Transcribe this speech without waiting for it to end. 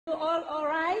You all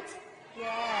right?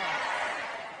 Yes.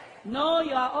 No,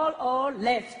 you are all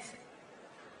left.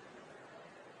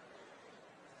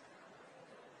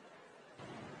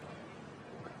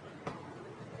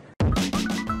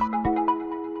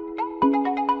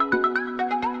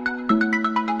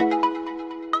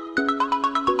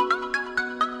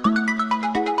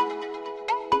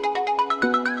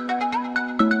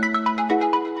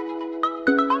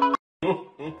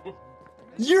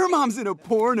 Your mom's in a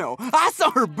porno. I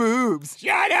saw her boobs.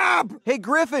 Shut up! Hey,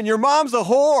 Griffin, your mom's a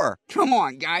whore. Come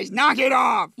on, guys, knock it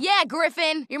off. Yeah,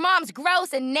 Griffin, your mom's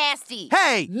gross and nasty.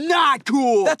 Hey! Not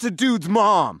cool. That's a dude's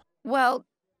mom. Well,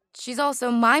 she's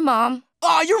also my mom.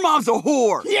 Oh, your mom's a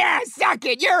whore. Yeah, suck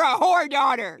it! You're a whore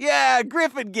daughter! Yeah,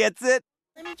 Griffin gets it.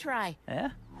 Let me try. Yeah?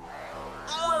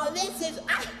 Oh, this is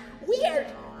weird,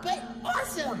 but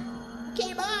awesome.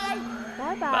 Okay, bye.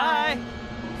 Bye.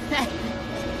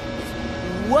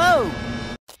 Whoa.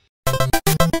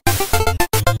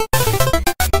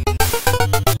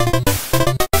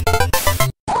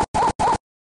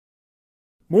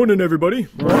 Morning, everybody.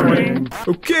 Morning.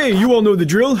 Okay, you all know the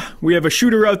drill. We have a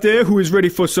shooter out there who is ready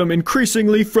for some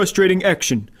increasingly frustrating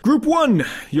action. Group 1,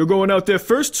 you're going out there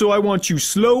first, so I want you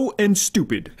slow and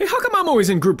stupid. Hey, how come I'm always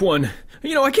in group 1?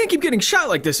 You know, I can't keep getting shot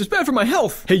like this. It's bad for my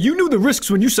health. Hey, you knew the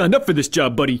risks when you signed up for this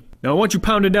job, buddy. Now I want you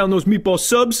pounding down those meatball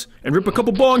subs and rip a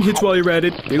couple bong hits while you're at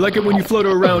it. They like it when you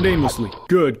flutter around aimlessly.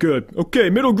 Good, good.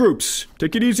 Okay, middle groups.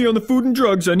 Take it easy on the food and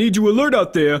drugs. I need you alert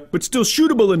out there, but still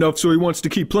shootable enough so he wants to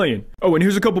keep playing. Oh, and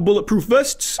here's a couple bulletproof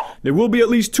vests. There will be at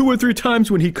least 2 or 3 times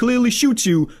when he clearly shoots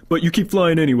you, but you keep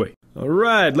flying anyway.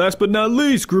 Alright, last but not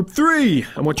least, group 3.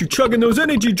 I want you chugging those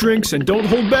energy drinks and don't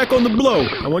hold back on the blow.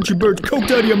 I want you birds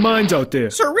coked out of your minds out there.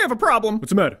 Sir, we have a problem. What's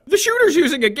the matter? The shooter's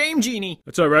using a game genie.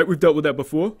 That's alright, we've dealt with that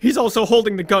before. He's also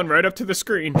holding the gun right up to the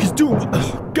screen. He's doing...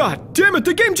 Oh, God damn it,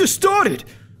 the game just started!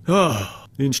 Ah,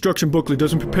 the instruction booklet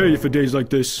doesn't prepare you for days like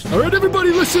this. Alright,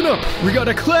 everybody listen up! We got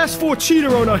a class 4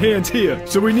 cheater on our hands here,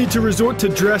 so we need to resort to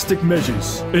drastic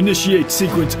measures. Initiate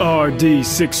sequence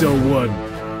RD601.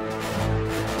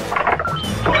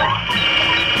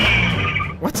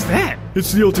 What's that?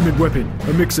 It's the ultimate weapon.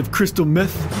 A mix of crystal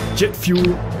meth, jet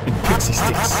fuel, and pixie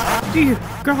sticks. Dear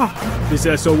God. This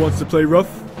asshole wants to play rough?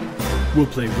 We'll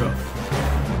play rough.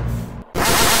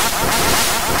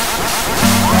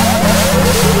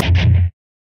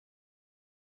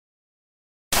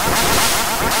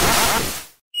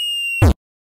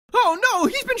 Oh no,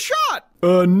 he's been shot!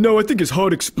 No, I think his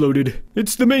heart exploded.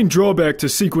 It's the main drawback to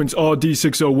sequence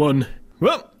RD601.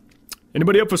 Well,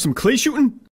 anybody up for some clay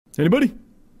shooting? Anybody?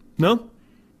 No?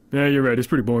 Yeah, you're right, it's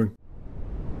pretty boring.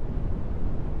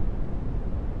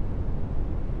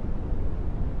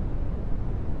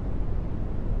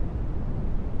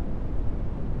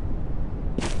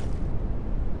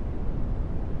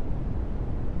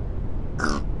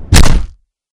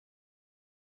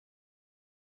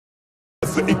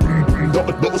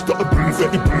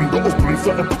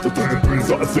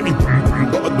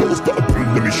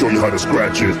 Let me show you how to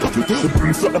scratch it. Do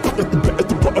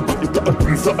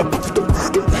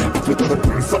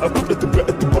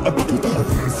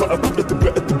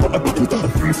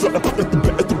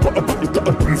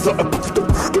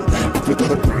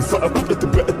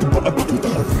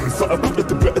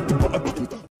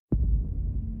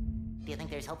you think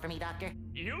there's hope for me, Doctor?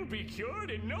 You'll be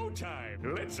cured in no time.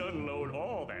 Let's unload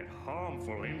all that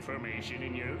harmful information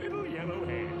in your little yellow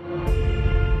head.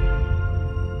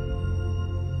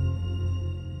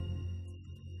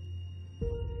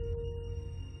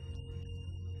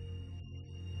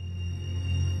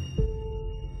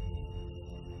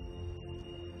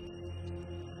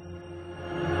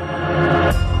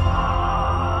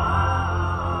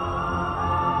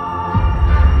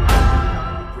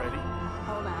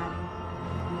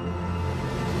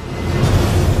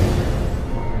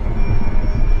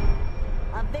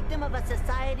 Of a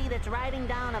society that's riding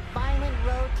down a violent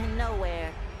road to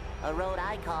nowhere. A road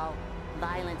I call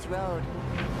Violence Road.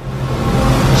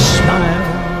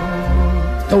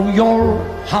 Smile, though your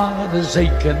heart is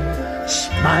aching.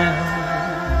 Smile,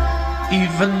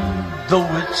 even though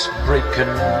it's breaking.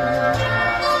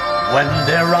 When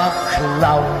there are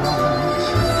clouds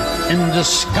in the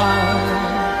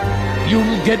sky,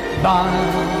 you'll get by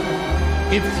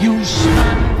if you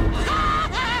smile.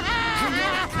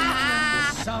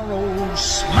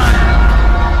 Smile,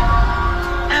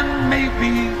 and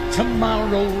maybe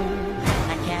tomorrow.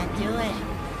 I can't do it.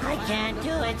 I can't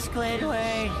do it,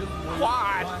 Squidward.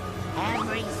 What?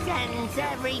 Every sentence,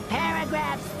 every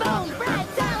paragraph, spoon, bread,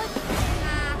 salad.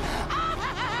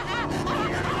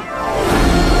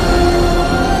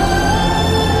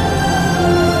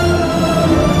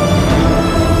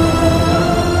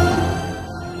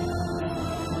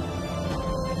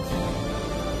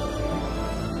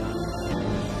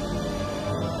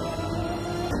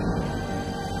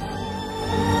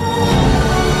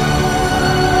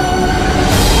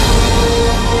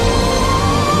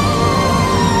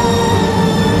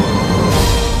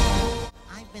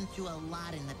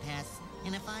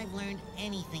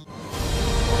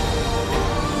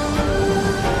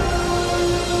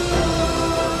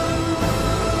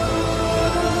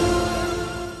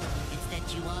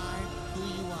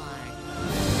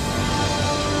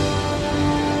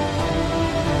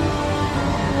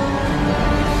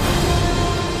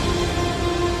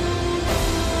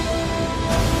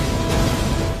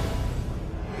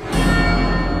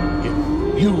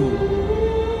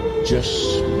 You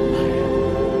just